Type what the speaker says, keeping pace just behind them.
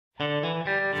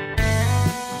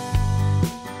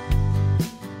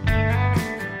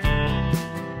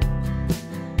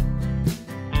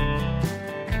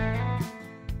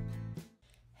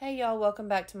y'all, welcome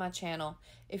back to my channel.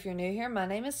 If you're new here, my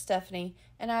name is Stephanie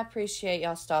and I appreciate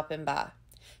y'all stopping by.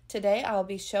 Today I'll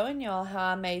be showing y'all how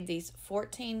I made these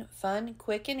 14 fun,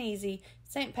 quick and easy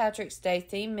St. Patrick's Day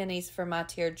theme minis for my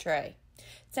tiered tray.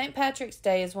 St. Patrick's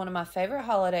Day is one of my favorite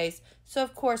holidays, so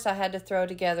of course I had to throw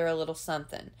together a little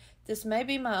something. This may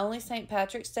be my only St.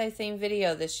 Patrick's Day themed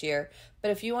video this year,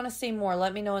 but if you want to see more,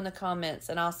 let me know in the comments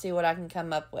and I'll see what I can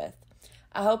come up with.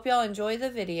 I hope y'all enjoy the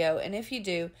video, and if you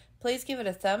do, please give it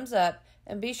a thumbs up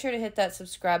and be sure to hit that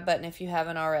subscribe button if you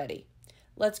haven't already.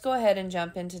 Let's go ahead and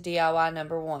jump into DIY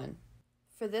number 1.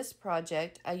 For this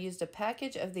project, I used a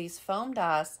package of these foam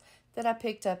dice that I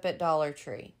picked up at Dollar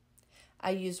Tree.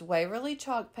 I used Waverly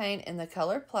chalk paint in the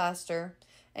color plaster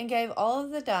and gave all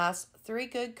of the dice 3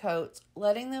 good coats,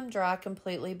 letting them dry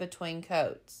completely between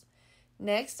coats.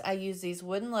 Next, I used these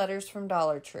wooden letters from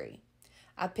Dollar Tree.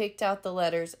 I picked out the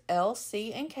letters L,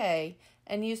 C, and K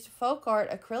and used folk art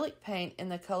acrylic paint in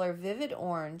the color Vivid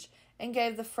Orange and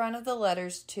gave the front of the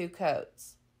letters 2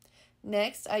 coats.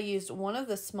 Next, I used one of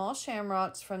the small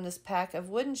shamrocks from this pack of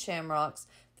wooden shamrocks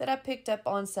that I picked up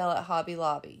on sale at Hobby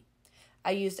Lobby.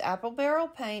 I used apple barrel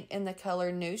paint in the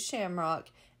color New Shamrock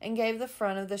and gave the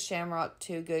front of the shamrock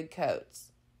 2 good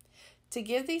coats. To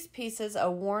give these pieces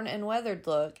a worn and weathered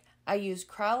look, I used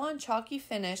Krylon Chalky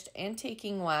Finished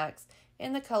Antiquing Wax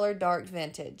in the color Dark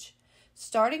Vintage.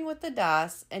 Starting with the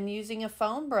dice and using a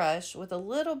foam brush with a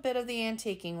little bit of the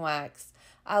antiquing wax,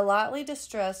 I lightly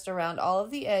distressed around all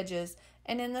of the edges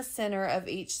and in the center of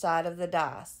each side of the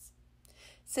dice.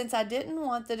 Since I didn't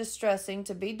want the distressing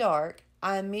to be dark,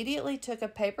 I immediately took a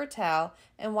paper towel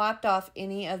and wiped off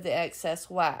any of the excess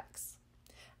wax.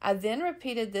 I then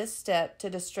repeated this step to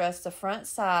distress the front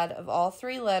side of all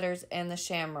 3 letters and the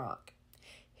shamrock.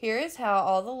 Here is how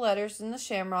all the letters in the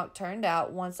shamrock turned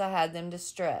out once I had them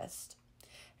distressed.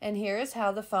 And here is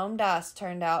how the foam dice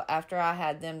turned out after I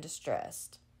had them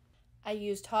distressed. I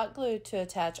used hot glue to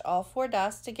attach all 4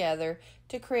 dice together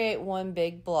to create one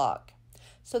big block.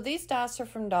 So these dice are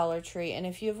from Dollar Tree, and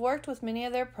if you've worked with many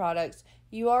of their products,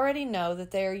 you already know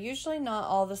that they are usually not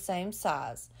all the same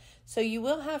size. So you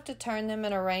will have to turn them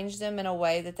and arrange them in a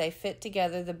way that they fit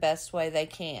together the best way they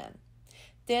can.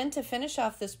 Then, to finish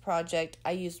off this project,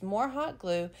 I used more hot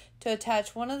glue to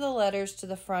attach one of the letters to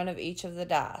the front of each of the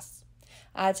dice.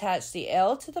 I attached the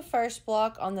L to the first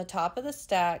block on the top of the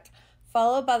stack,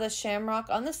 followed by the shamrock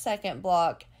on the second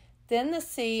block, then the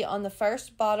C on the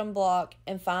first bottom block,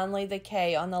 and finally the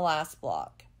K on the last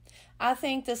block. I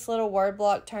think this little word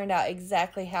block turned out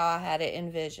exactly how I had it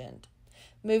envisioned.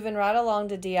 Moving right along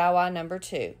to DIY number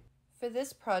 2. For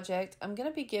this project, I'm going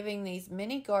to be giving these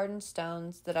mini garden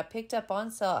stones that I picked up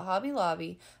on sale at Hobby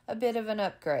Lobby a bit of an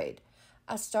upgrade.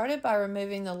 I started by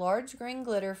removing the large green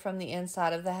glitter from the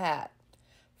inside of the hat.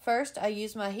 First, I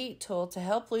used my heat tool to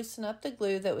help loosen up the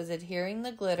glue that was adhering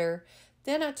the glitter.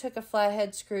 Then I took a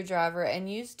flathead screwdriver and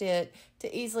used it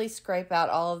to easily scrape out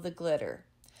all of the glitter.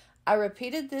 I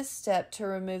repeated this step to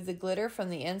remove the glitter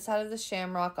from the inside of the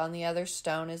shamrock on the other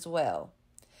stone as well.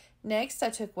 Next, I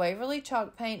took Waverly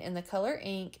chalk paint in the color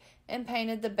ink and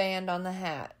painted the band on the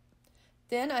hat.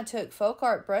 Then I took folk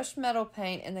art brushed metal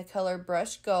paint in the color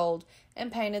brushed gold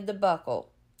and painted the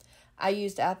buckle. I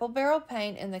used apple barrel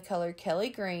paint in the color Kelly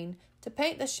green to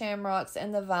paint the shamrocks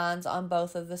and the vines on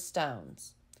both of the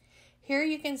stones. Here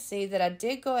you can see that I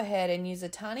did go ahead and use a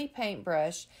tiny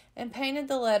paintbrush and painted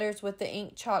the letters with the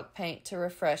ink chalk paint to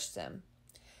refresh them.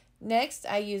 Next,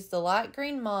 I used the light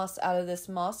green moss out of this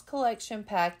moss collection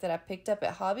pack that I picked up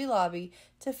at Hobby Lobby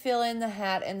to fill in the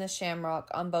hat and the shamrock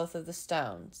on both of the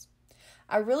stones.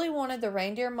 I really wanted the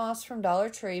reindeer moss from Dollar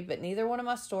Tree, but neither one of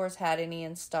my stores had any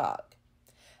in stock.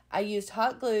 I used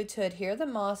hot glue to adhere the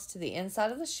moss to the inside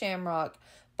of the shamrock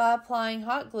by applying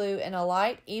hot glue in a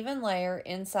light, even layer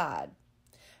inside.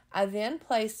 I then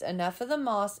placed enough of the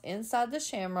moss inside the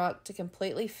shamrock to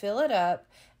completely fill it up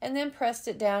and then pressed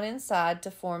it down inside to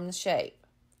form the shape.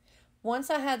 Once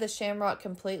I had the shamrock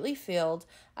completely filled,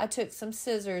 I took some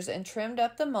scissors and trimmed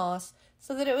up the moss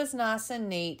so that it was nice and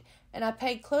neat, and I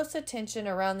paid close attention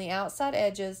around the outside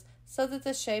edges so that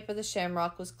the shape of the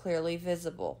shamrock was clearly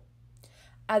visible.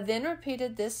 I then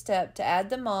repeated this step to add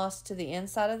the moss to the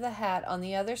inside of the hat on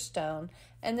the other stone,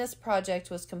 and this project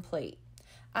was complete.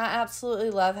 I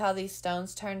absolutely love how these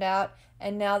stones turned out,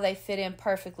 and now they fit in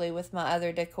perfectly with my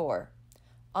other decor.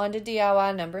 On to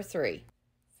DIY number 3.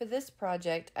 For this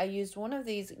project, I used one of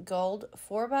these gold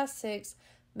 4x6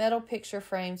 metal picture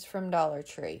frames from Dollar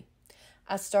Tree.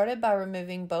 I started by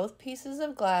removing both pieces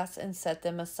of glass and set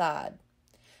them aside.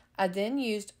 I then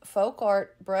used folk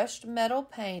art brushed metal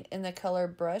paint in the color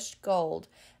brushed gold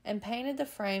and painted the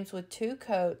frames with 2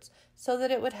 coats so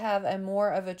that it would have a more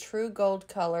of a true gold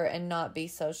color and not be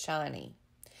so shiny.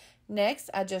 Next,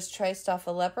 I just traced off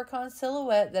a leprechaun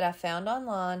silhouette that I found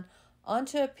online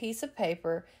onto a piece of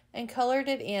paper and colored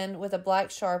it in with a black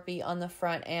Sharpie on the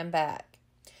front and back.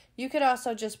 You could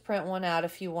also just print one out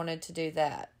if you wanted to do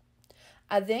that.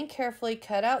 I then carefully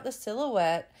cut out the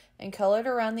silhouette and colored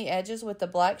around the edges with the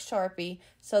black Sharpie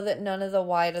so that none of the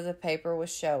white of the paper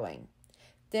was showing.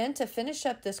 Then, to finish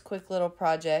up this quick little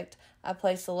project, I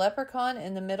placed the leprechaun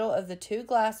in the middle of the 2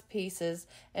 glass pieces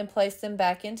and placed them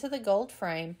back into the gold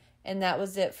frame, and that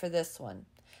was it for this one.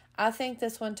 I think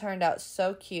this one turned out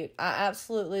so cute. I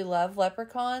absolutely love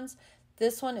leprechauns.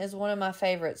 This one is one of my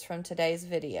favorites from today's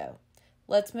video.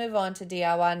 Let's move on to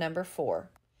DIY number 4.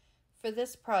 For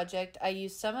this project, I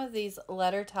used some of these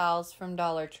letter tiles from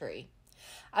Dollar Tree.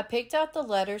 I picked out the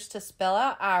letters to spell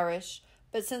out Irish,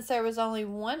 but since there was only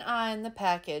one I in the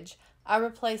package, I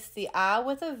replaced the I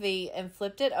with a V and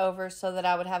flipped it over so that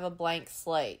I would have a blank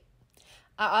slate.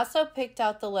 I also picked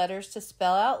out the letters to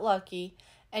spell out lucky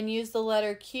and used the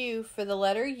letter Q for the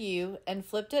letter U and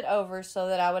flipped it over so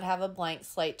that I would have a blank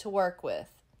slate to work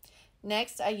with.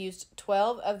 Next, I used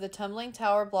 12 of the tumbling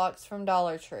tower blocks from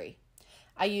Dollar Tree.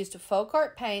 I used folk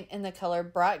art paint in the color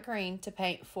bright green to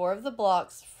paint 4 of the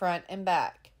blocks front and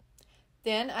back.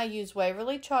 Then I used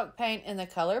Waverly chalk paint in the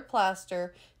color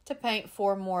plaster to paint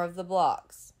 4 more of the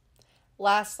blocks.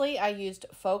 Lastly, I used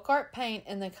folk art paint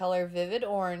in the color vivid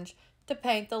orange to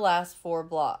paint the last 4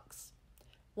 blocks.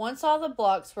 Once all the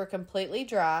blocks were completely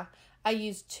dry, I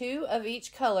used 2 of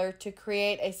each color to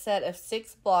create a set of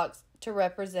 6 blocks to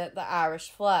represent the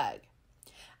Irish flag.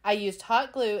 I used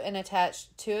hot glue and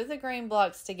attached 2 of the green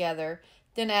blocks together,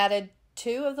 then added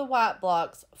 2 of the white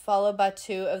blocks, followed by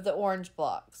 2 of the orange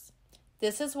blocks.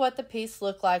 This is what the piece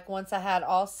looked like once I had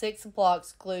all 6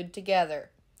 blocks glued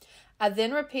together. I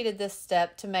then repeated this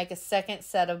step to make a second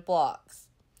set of blocks.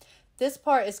 This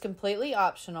part is completely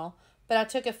optional, but I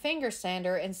took a finger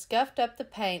sander and scuffed up the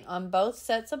paint on both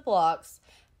sets of blocks,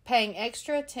 paying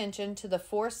extra attention to the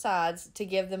 4 sides to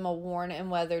give them a worn and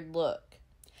weathered look.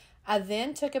 I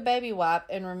then took a baby wipe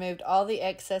and removed all the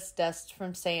excess dust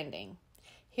from sanding.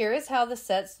 Here is how the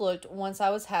sets looked once I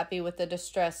was happy with the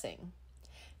distressing.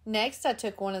 Next, I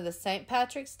took one of the St.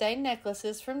 Patrick's Day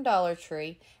necklaces from Dollar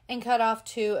Tree and cut off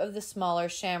 2 of the smaller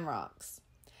shamrocks.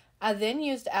 I then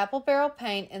used apple barrel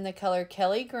paint in the color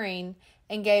Kelly Green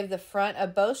and gave the front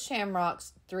of both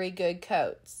shamrocks 3 good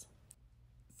coats.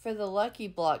 For the Lucky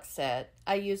Block set,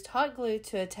 I used hot glue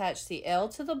to attach the L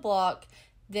to the block,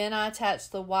 then I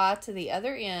attached the Y to the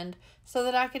other end so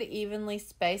that I could evenly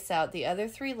space out the other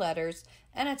 3 letters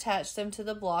and attach them to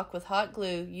the block with hot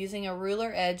glue using a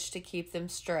ruler edge to keep them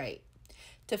straight.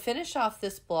 To finish off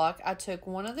this block, I took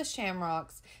one of the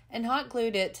shamrocks and hot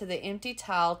glued it to the empty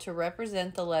tile to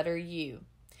represent the letter U.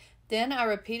 Then I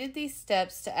repeated these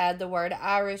steps to add the word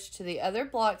Irish to the other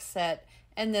block set,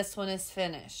 and this one is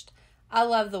finished. I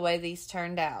love the way these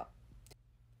turned out.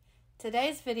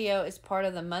 Today's video is part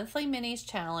of the monthly minis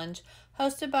challenge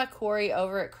hosted by Corey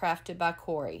over at Crafted by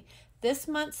Corey. This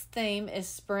month's theme is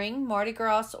Spring, Mardi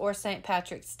Gras, or St.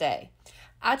 Patrick's Day.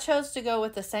 I chose to go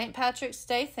with the St. Patrick's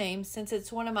Day theme since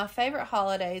it's one of my favorite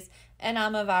holidays and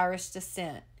I'm of Irish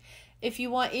descent. If you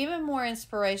want even more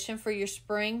inspiration for your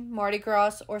Spring, Mardi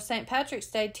Gras, or St. Patrick's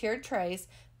Day tiered trays,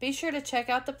 be sure to check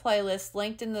out the playlist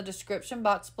linked in the description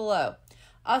box below.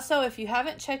 Also, if you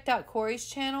haven't checked out Corey's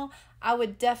channel, I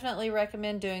would definitely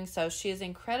recommend doing so. She is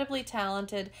incredibly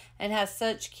talented and has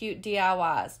such cute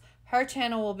DIYs. Her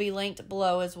channel will be linked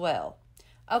below as well.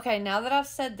 Okay, now that I've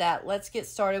said that, let's get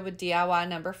started with DIY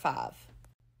number 5.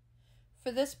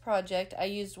 For this project, I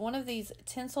used one of these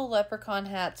tinsel leprechaun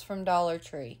hats from Dollar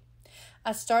Tree.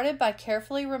 I started by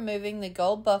carefully removing the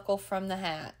gold buckle from the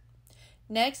hat.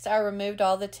 Next, I removed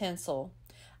all the tinsel.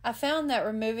 I found that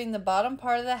removing the bottom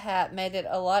part of the hat made it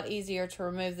a lot easier to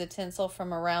remove the tinsel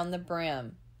from around the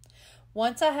brim.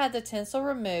 Once I had the tinsel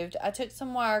removed, I took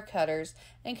some wire cutters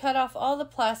and cut off all the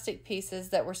plastic pieces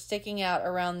that were sticking out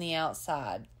around the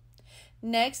outside.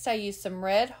 Next, I used some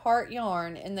red heart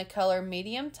yarn in the color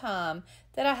medium thyme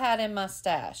that I had in my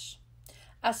stash.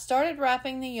 I started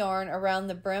wrapping the yarn around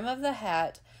the brim of the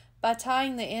hat by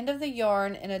tying the end of the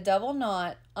yarn in a double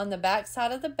knot on the back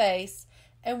side of the base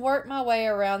and worked my way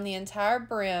around the entire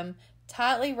brim,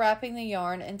 tightly wrapping the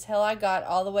yarn until I got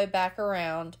all the way back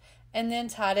around, and then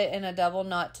tied it in a double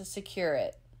knot to secure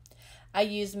it. I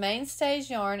used mainstays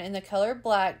yarn in the color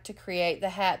black to create the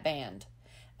hat band.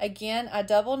 Again, I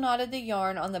double knotted the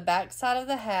yarn on the back side of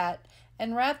the hat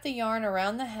and wrapped the yarn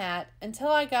around the hat until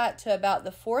I got to about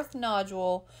the 4th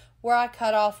nodule, where I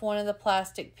cut off one of the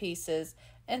plastic pieces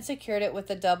and secured it with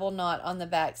a double knot on the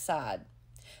back side.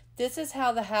 This is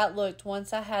how the hat looked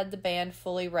once I had the band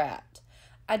fully wrapped.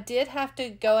 I did have to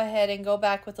go ahead and go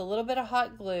back with a little bit of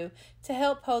hot glue to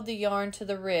help hold the yarn to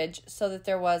the ridge so that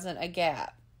there wasn't a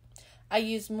gap. I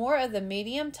used more of the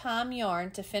medium time yarn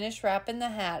to finish wrapping the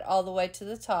hat all the way to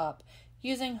the top,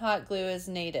 using hot glue as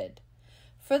needed.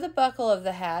 For the buckle of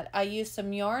the hat, I used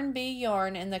some Yarn Bee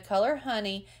yarn in the color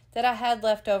Honey that I had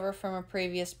left over from a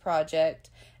previous project,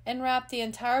 and wrapped the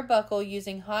entire buckle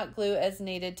using hot glue as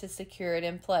needed to secure it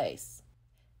in place.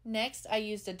 Next, I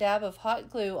used a dab of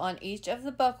hot glue on each of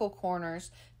the buckle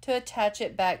corners to attach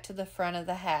it back to the front of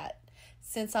the hat.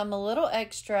 Since I'm a little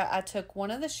extra, I took one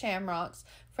of the shamrocks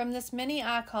from this mini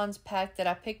icons pack that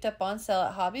I picked up on sale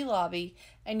at Hobby Lobby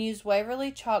and used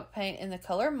Waverly chalk paint in the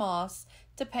color Moss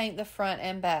to paint the front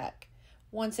and back.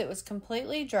 Once it was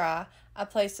completely dry, I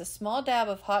placed a small dab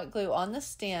of hot glue on the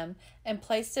stem and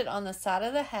placed it on the side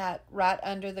of the hat right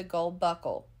under the gold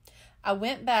buckle. I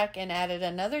went back and added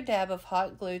another dab of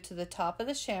hot glue to the top of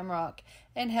the shamrock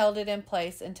and held it in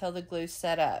place until the glue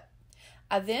set up.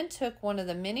 I then took one of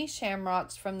the mini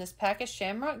shamrocks from this pack of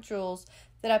shamrock jewels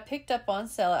that I picked up on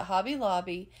sale at Hobby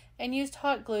Lobby and used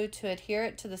hot glue to adhere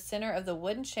it to the center of the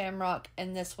wooden shamrock,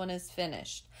 and this one is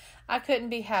finished. I couldn't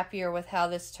be happier with how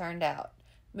this turned out.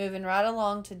 Moving right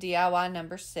along to DIY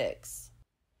number 6.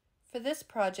 For this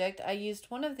project, I used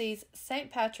one of these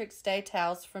St. Patrick's Day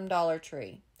towels from Dollar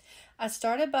Tree. I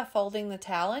started by folding the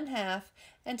towel in half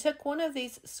and took one of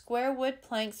these square wood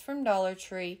planks from Dollar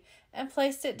Tree and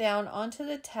placed it down onto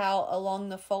the towel along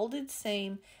the folded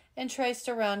seam and traced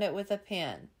around it with a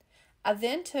pen. I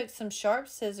then took some sharp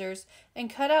scissors and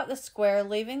cut out the square,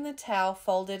 leaving the towel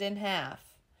folded in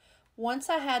half. Once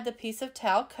I had the piece of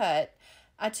towel cut,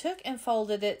 I took and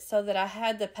folded it so that I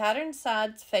had the patterned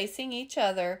sides facing each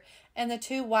other and the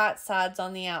 2 white sides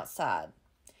on the outside.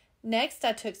 Next,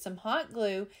 I took some hot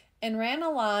glue and ran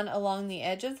a line along the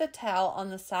edge of the towel on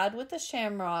the side with the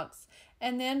shamrocks,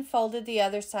 and then folded the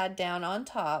other side down on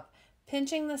top,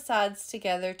 pinching the sides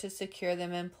together to secure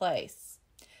them in place.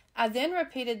 I then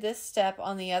repeated this step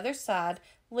on the other side,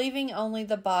 leaving only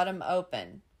the bottom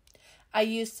open. I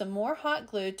used some more hot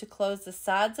glue to close the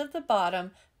sides of the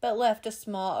bottom, but left a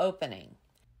small opening.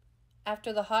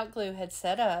 After the hot glue had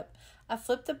set up, I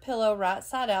flipped the pillow right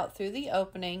side out through the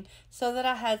opening so that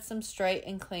I had some straight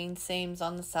and clean seams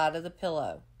on the side of the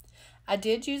pillow. I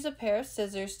did use a pair of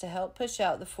scissors to help push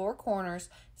out the 4 corners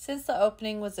since the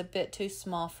opening was a bit too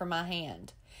small for my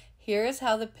hand. Here is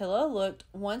how the pillow looked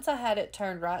once I had it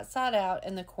turned right side out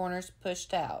and the corners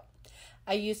pushed out.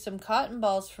 I used some cotton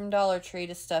balls from Dollar Tree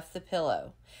to stuff the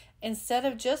pillow. Instead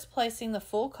of just placing the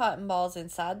full cotton balls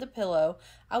inside the pillow,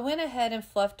 I went ahead and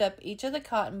fluffed up each of the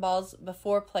cotton balls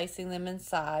before placing them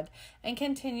inside and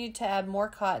continued to add more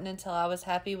cotton until I was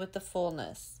happy with the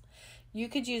fullness. You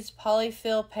could use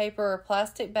polyfill paper or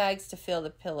plastic bags to fill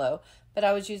the pillow, but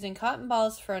I was using cotton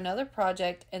balls for another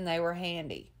project and they were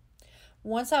handy.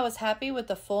 Once I was happy with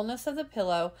the fullness of the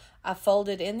pillow, I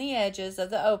folded in the edges of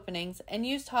the openings and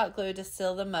used hot glue to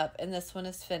seal them up, and this one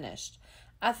is finished.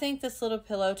 I think this little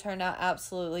pillow turned out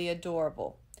absolutely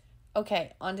adorable.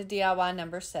 Okay, on to DIY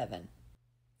number 7.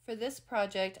 For this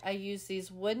project, I used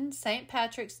these wooden St.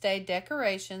 Patrick's Day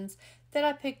decorations that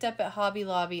I picked up at Hobby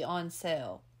Lobby on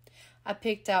sale. I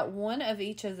picked out one of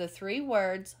each of the 3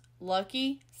 words,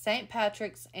 Lucky, St.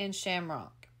 Patrick's, and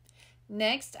Shamrock.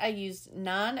 Next, I used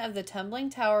 9 of the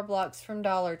tumbling tower blocks from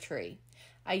Dollar Tree.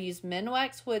 I used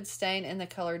Minwax wood stain in the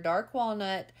color Dark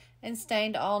Walnut and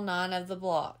stained all 9 of the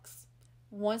blocks.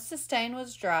 Once the stain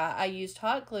was dry, I used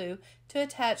hot glue to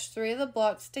attach 3 of the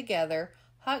blocks together,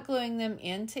 hot gluing them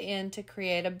end to end to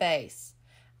create a base.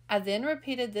 I then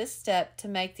repeated this step to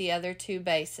make the other 2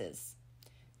 bases.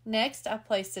 Next, I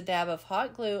placed a dab of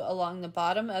hot glue along the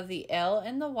bottom of the L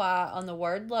and the Y on the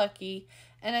word Lucky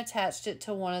and attached it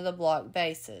to one of the block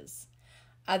bases.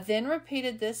 I then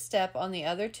repeated this step on the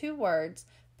other 2 words,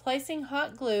 placing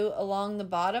hot glue along the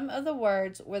bottom of the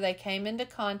words where they came into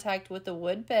contact with the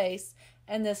wood base,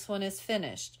 and this one is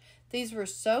finished. These were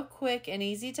so quick and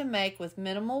easy to make with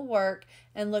minimal work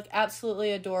and look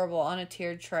absolutely adorable on a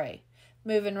tiered tray.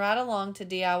 Moving right along to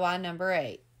DIY number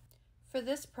 8. For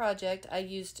this project, I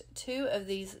used 2 of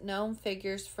these gnome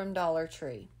figures from Dollar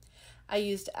Tree. I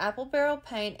used apple barrel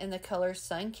paint in the color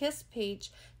Sun-Kissed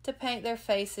Peach to paint their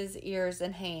faces, ears,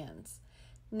 and hands.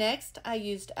 Next, I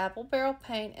used apple barrel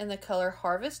paint in the color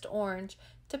Harvest Orange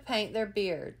to paint their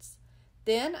beards.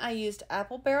 Then I used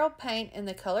apple barrel paint in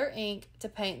the color Ink to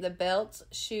paint the belts,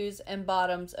 shoes, and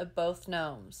bottoms of both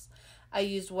gnomes. I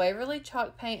used Waverly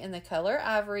chalk paint in the color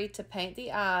Ivory to paint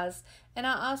the eyes, and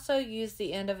I also used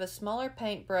the end of a smaller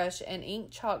paintbrush and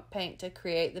ink chalk paint to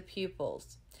create the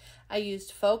pupils. I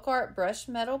used Folk Art brushed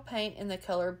metal paint in the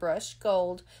color Brushed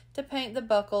Gold to paint the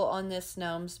buckle on this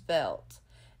gnome's belt.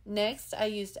 Next, I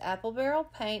used Apple Barrel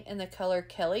paint in the color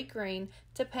Kelly Green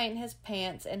to paint his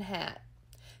pants and hat.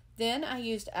 Then I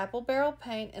used Apple Barrel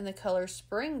paint in the color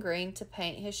Spring Green to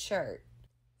paint his shirt.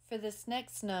 For this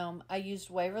next gnome, I used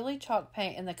Waverly chalk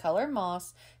paint in the color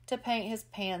Moss to paint his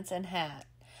pants and hat.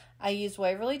 I used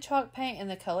Waverly chalk paint in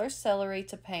the color Celery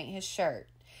to paint his shirt.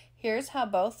 Here's how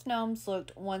both gnomes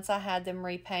looked once I had them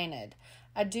repainted.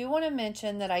 I do want to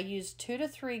mention that I used 2 to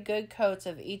 3 good coats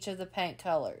of each of the paint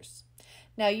colors.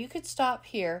 Now you could stop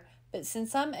here, but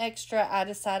since I'm extra, I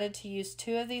decided to use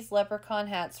 2 of these leprechaun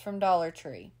hats from Dollar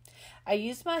Tree. I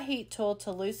used my heat tool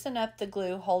to loosen up the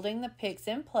glue holding the picks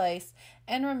in place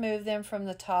and remove them from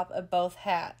the top of both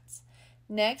hats.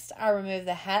 Next, I removed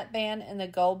the hat band and the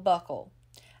gold buckle.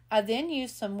 I then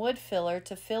used some wood filler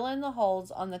to fill in the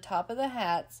holes on the top of the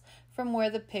hats from where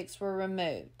the picks were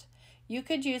removed. You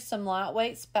could use some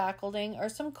lightweight spackling or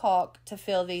some caulk to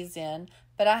fill these in,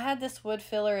 but I had this wood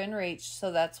filler in reach,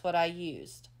 so that's what I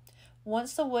used.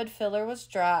 Once the wood filler was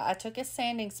dry, I took a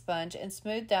sanding sponge and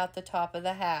smoothed out the top of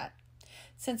the hat.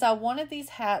 Since I wanted these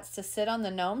hats to sit on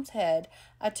the gnome's head,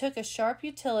 I took a sharp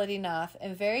utility knife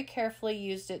and very carefully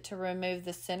used it to remove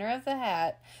the center of the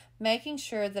hat, making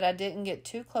sure that I didn't get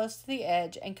too close to the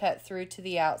edge and cut through to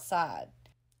the outside.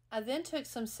 I then took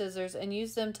some scissors and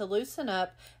used them to loosen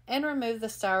up and remove the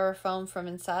styrofoam from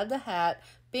inside the hat,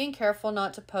 being careful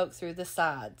not to poke through the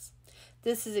sides.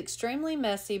 This is extremely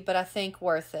messy, but I think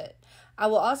worth it. I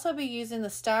will also be using the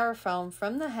styrofoam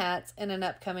from the hats in an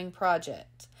upcoming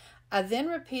project. I then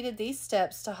repeated these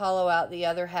steps to hollow out the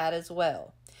other hat as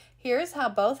well. Here is how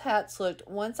both hats looked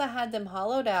once I had them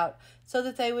hollowed out so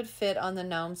that they would fit on the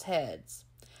gnomes' heads.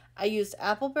 I used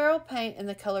Apple Barrel paint in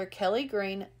the color Kelly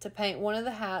Green to paint one of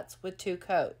the hats with 2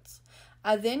 coats.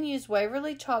 I then used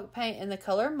Waverly chalk paint in the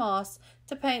color Moss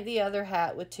to paint the other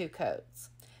hat with 2 coats.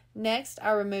 Next,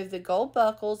 I removed the gold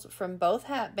buckles from both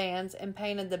hat bands and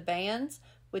painted the bands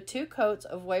with 2 coats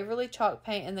of Waverly chalk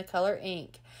paint in the color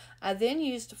Ink. I then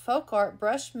used Folk Art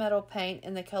brushed metal paint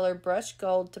in the color Brushed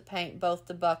Gold to paint both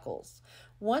the buckles.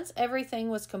 Once everything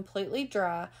was completely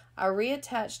dry, I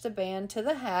reattached the band to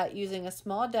the hat using a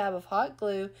small dab of hot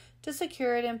glue to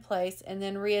secure it in place and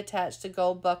then reattached the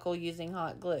gold buckle using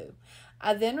hot glue.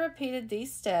 I then repeated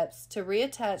these steps to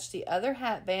reattach the other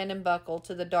hat band and buckle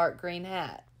to the dark green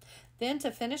hat. Then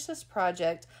to finish this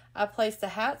project, I placed the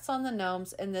hats on the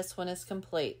gnomes and this one is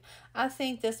complete. I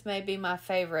think this may be my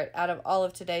favorite out of all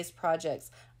of today's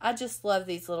projects. I just love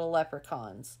these little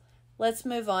leprechauns. Let's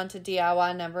move on to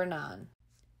DIY number 9.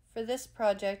 For this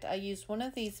project, I used one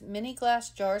of these mini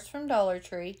glass jars from Dollar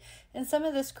Tree and some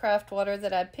of this craft water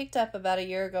that I picked up about a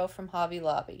year ago from Hobby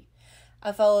Lobby.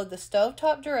 I followed the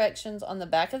stovetop directions on the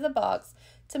back of the box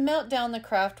to melt down the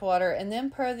craft water and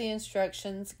then, per the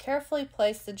instructions, carefully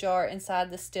place the jar inside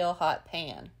the still hot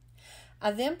pan.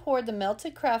 I then poured the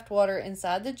melted craft water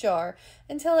inside the jar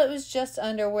until it was just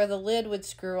under where the lid would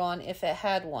screw on if it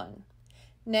had one.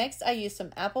 Next, I used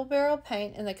some Apple Barrel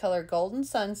paint in the color Golden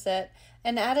Sunset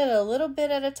and added a little bit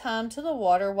at a time to the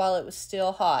water while it was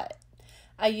still hot.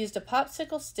 I used a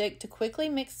popsicle stick to quickly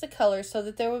mix the color so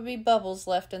that there would be bubbles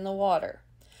left in the water.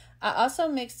 I also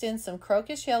mixed in some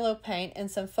crocus yellow paint and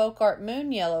some Folk Art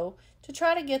Moon Yellow to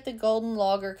try to get the golden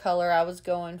lager color I was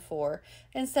going for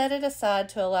and set it aside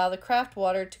to allow the craft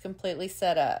water to completely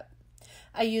set up.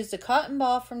 I used a cotton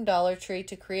ball from Dollar Tree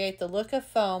to create the look of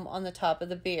foam on the top of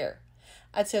the beer.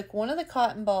 I took one of the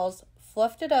cotton balls,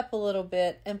 fluffed it up a little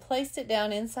bit, and placed it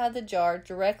down inside the jar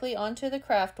directly onto the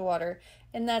craft water,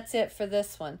 and that's it for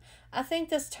this one. I think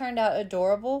this turned out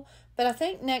adorable, but I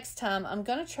think next time I'm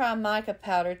going to try mica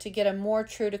powder to get a more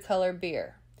true to color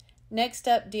beer. Next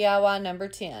up, DIY number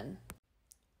 10.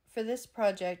 For this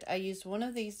project, I used one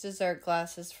of these dessert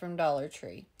glasses from Dollar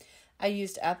Tree. I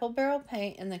used Apple Barrel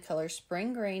paint in the color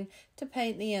Spring Green to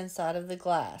paint the inside of the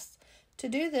glass. To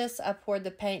do this, I poured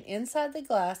the paint inside the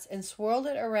glass and swirled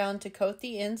it around to coat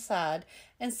the inside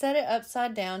and set it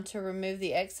upside down to remove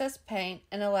the excess paint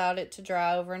and allowed it to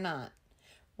dry overnight.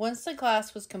 Once the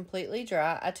glass was completely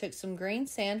dry, I took some green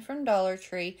sand from Dollar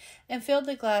Tree and filled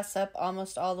the glass up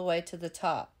almost all the way to the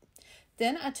top.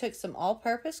 Then I took some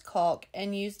all-purpose caulk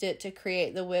and used it to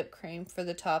create the whipped cream for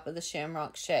the top of the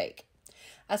shamrock shake.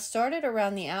 I started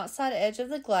around the outside edge of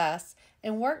the glass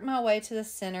and worked my way to the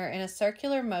center in a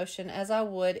circular motion as I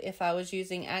would if I was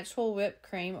using actual whipped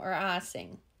cream or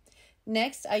icing.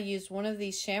 Next, I used one of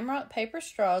these shamrock paper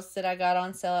straws that I got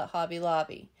on sale at Hobby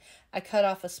Lobby. I cut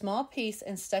off a small piece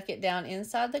and stuck it down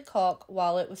inside the caulk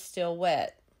while it was still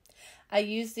wet. I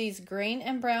used these green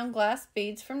and brown glass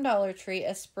beads from Dollar Tree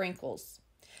as sprinkles.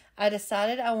 I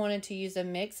decided I wanted to use a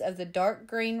mix of the dark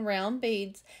green round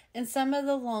beads and some of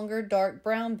the longer dark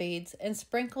brown beads and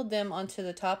sprinkled them onto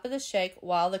the top of the shake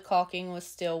while the caulking was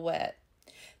still wet.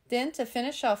 Then, to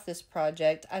finish off this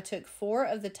project, I took 4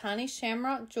 of the tiny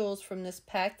shamrock jewels from this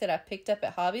pack that I picked up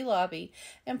at Hobby Lobby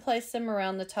and placed them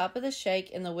around the top of the shake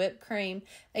in the whipped cream,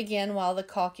 again while the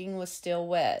caulking was still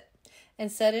wet, and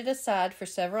set it aside for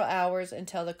several hours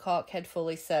until the caulk had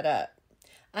fully set up.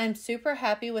 I'm super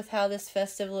happy with how this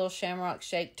festive little shamrock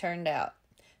shake turned out.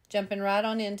 Jumping right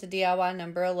on into DIY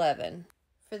number 11.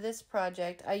 For this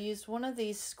project, I used one of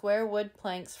these square wood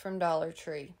planks from Dollar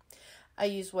Tree. I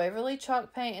used Waverly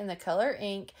chalk paint in the color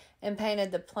ink and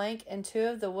painted the plank and 2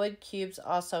 of the wood cubes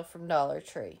also from Dollar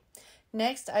Tree.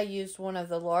 Next, I used one of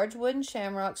the large wooden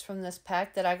shamrocks from this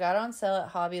pack that I got on sale at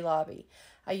Hobby Lobby.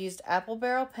 I used apple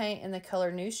barrel paint in the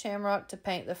color New Shamrock to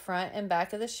paint the front and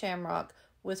back of the shamrock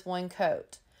with 1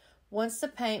 coat. Once the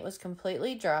paint was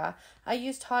completely dry, I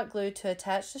used hot glue to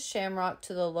attach the shamrock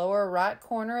to the lower right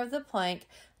corner of the plank,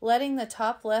 letting the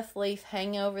top left leaf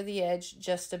hang over the edge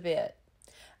just a bit.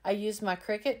 I used my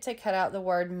Cricut to cut out the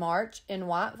word March in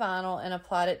white vinyl and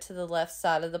applied it to the left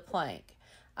side of the plank.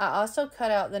 I also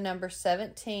cut out the number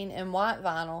 17 in white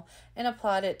vinyl and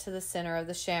applied it to the center of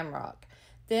the shamrock.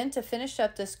 Then, to finish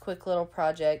up this quick little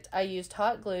project, I used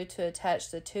hot glue to attach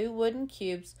the 2 wooden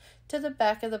cubes to the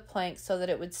back of the plank so that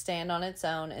it would stand on its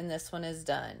own, and this one is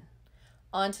done.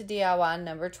 On to DIY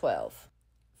number 12.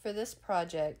 For this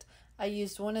project, I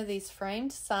used one of these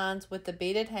framed signs with the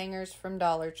beaded hangers from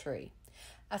Dollar Tree.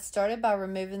 I started by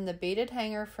removing the beaded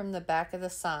hanger from the back of the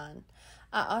sign.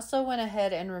 I also went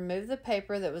ahead and removed the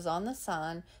paper that was on the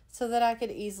sign so that I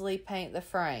could easily paint the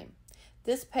frame.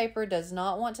 This paper does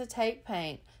not want to take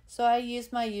paint, so I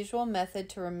used my usual method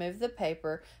to remove the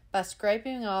paper by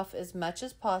scraping off as much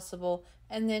as possible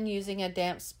and then using a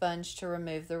damp sponge to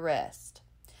remove the rest.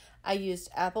 I used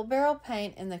apple barrel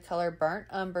paint in the color burnt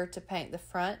umber to paint the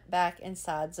front, back, and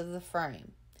sides of the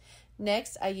frame.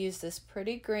 Next, I used this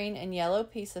pretty green and yellow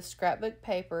piece of scrapbook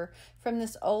paper from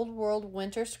this Old World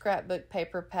Winter Scrapbook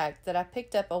paper pack that I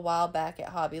picked up a while back at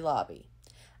Hobby Lobby.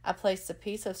 I placed a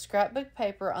piece of scrapbook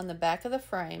paper on the back of the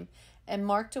frame and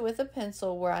marked it with a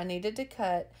pencil where I needed to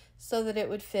cut so that it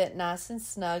would fit nice and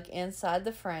snug inside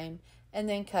the frame, and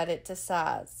then cut it to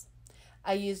size.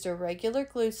 I used a regular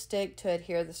glue stick to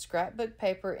adhere the scrapbook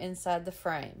paper inside the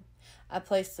frame. I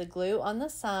placed the glue on the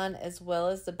sign as well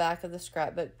as the back of the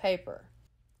scrapbook paper.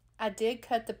 I did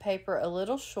cut the paper a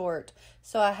little short,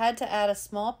 so I had to add a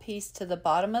small piece to the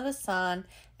bottom of the sign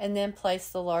and then place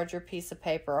the larger piece of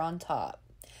paper on top.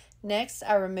 Next,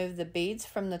 I removed the beads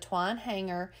from the twine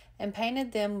hanger and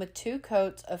painted them with 2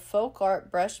 coats of folk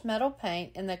art brushed metal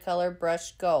paint in the color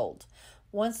brushed gold.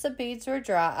 Once the beads were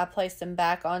dry, I placed them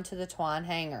back onto the twine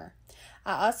hanger.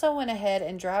 I also went ahead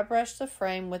and dry brushed the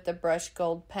frame with the brushed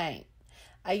gold paint.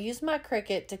 I used my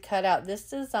Cricut to cut out this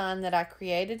design that I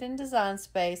created in Design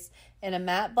Space in a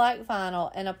matte black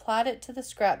vinyl and applied it to the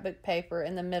scrapbook paper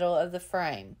in the middle of the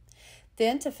frame.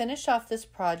 Then, to finish off this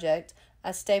project,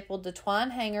 I stapled the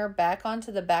twine hanger back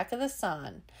onto the back of the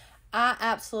sign. I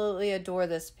absolutely adore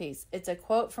this piece. It's a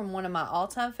quote from one of my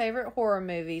all-time favorite horror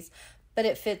movies, but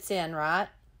it fits in, right?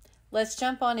 Let's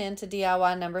jump on into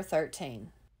DIY number 13.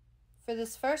 For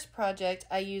this first project,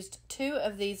 I used 2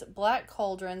 of these black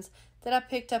cauldrons that I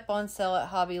picked up on sale at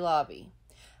Hobby Lobby.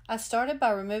 I started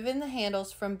by removing the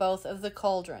handles from both of the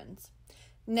cauldrons.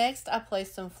 Next, I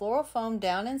placed some floral foam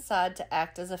down inside to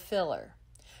act as a filler.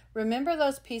 Remember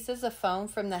those pieces of foam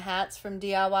from the hats from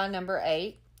DIY number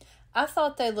 8? I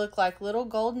thought they looked like little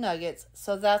gold nuggets,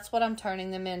 so that's what I'm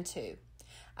turning them into.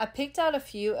 I picked out a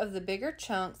few of the bigger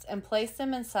chunks and placed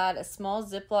them inside a small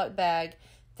Ziploc bag,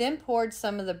 then poured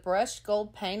some of the brushed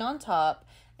gold paint on top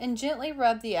and gently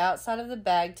rubbed the outside of the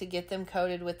bag to get them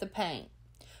coated with the paint.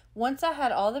 Once I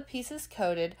had all the pieces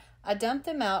coated, I dumped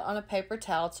them out on a paper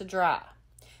towel to dry.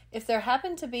 If there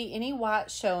happened to be any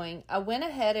white showing, I went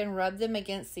ahead and rubbed them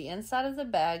against the inside of the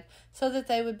bag so that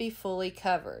they would be fully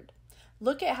covered.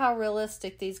 Look at how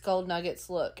realistic these gold nuggets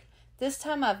look. This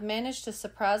time I've managed to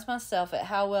surprise myself at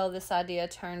how well this idea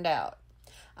turned out.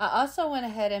 I also went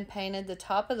ahead and painted the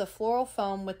top of the floral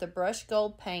foam with the brushed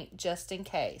gold paint just in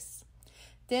case.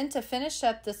 Then, to finish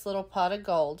up this little pot of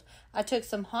gold, I took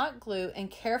some hot glue and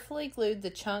carefully glued the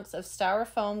chunks of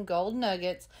styrofoam gold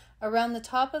nuggets around the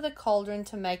top of the cauldron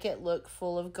to make it look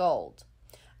full of gold.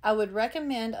 I would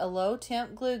recommend a low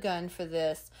temp glue gun for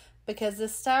this, because the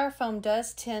styrofoam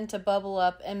does tend to bubble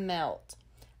up and melt.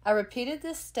 I repeated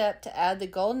this step to add the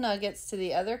gold nuggets to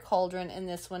the other cauldron, and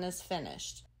this one is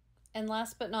finished. And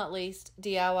last but not least,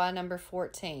 DIY number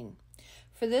 14.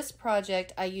 For this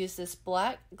project, I used this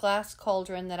black glass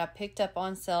cauldron that I picked up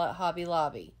on sale at Hobby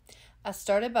Lobby. I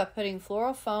started by putting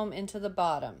floral foam into the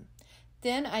bottom.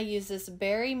 Then I used this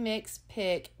berry mix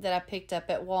pick that I picked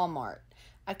up at Walmart.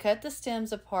 I cut the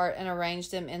stems apart and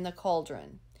arranged them in the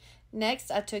cauldron. Next,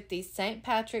 I took these St.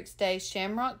 Patrick's Day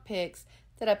shamrock picks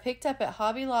that I picked up at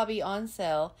Hobby Lobby on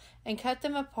sale and cut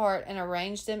them apart and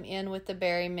arranged them in with the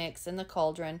berry mix in the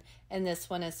cauldron, and this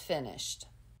one is finished.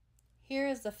 Here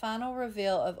is the final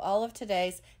reveal of all of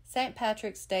today's St.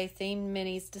 Patrick's Day themed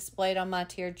minis displayed on my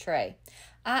tiered tray.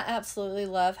 I absolutely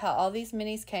love how all these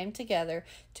minis came together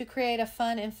to create a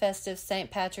fun and festive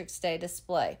St. Patrick's Day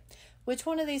display. Which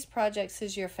one of these projects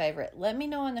is your favorite? Let me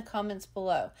know in the comments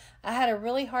below. I had a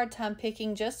really hard time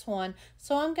picking just one,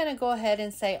 so I'm going to go ahead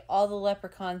and say all the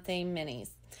leprechaun themed minis.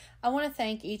 I want to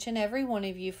thank each and every one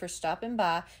of you for stopping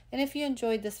by, and if you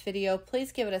enjoyed this video,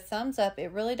 please give it a thumbs up.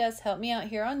 It really does help me out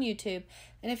here on YouTube.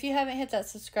 And if you haven't hit that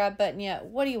subscribe button yet,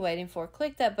 what are you waiting for?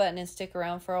 Click that button and stick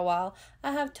around for a while.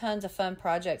 I have tons of fun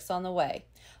projects on the way.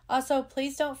 Also,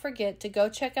 please don't forget to go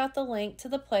check out the link to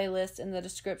the playlist in the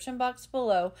description box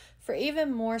below for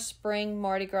even more spring,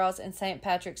 Mardi Gras, and St.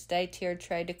 Patrick's Day tiered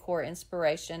tray decor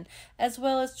inspiration, as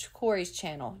well as Corey's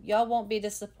channel. Y'all won't be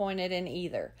disappointed in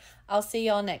either. I'll see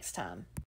y'all next time.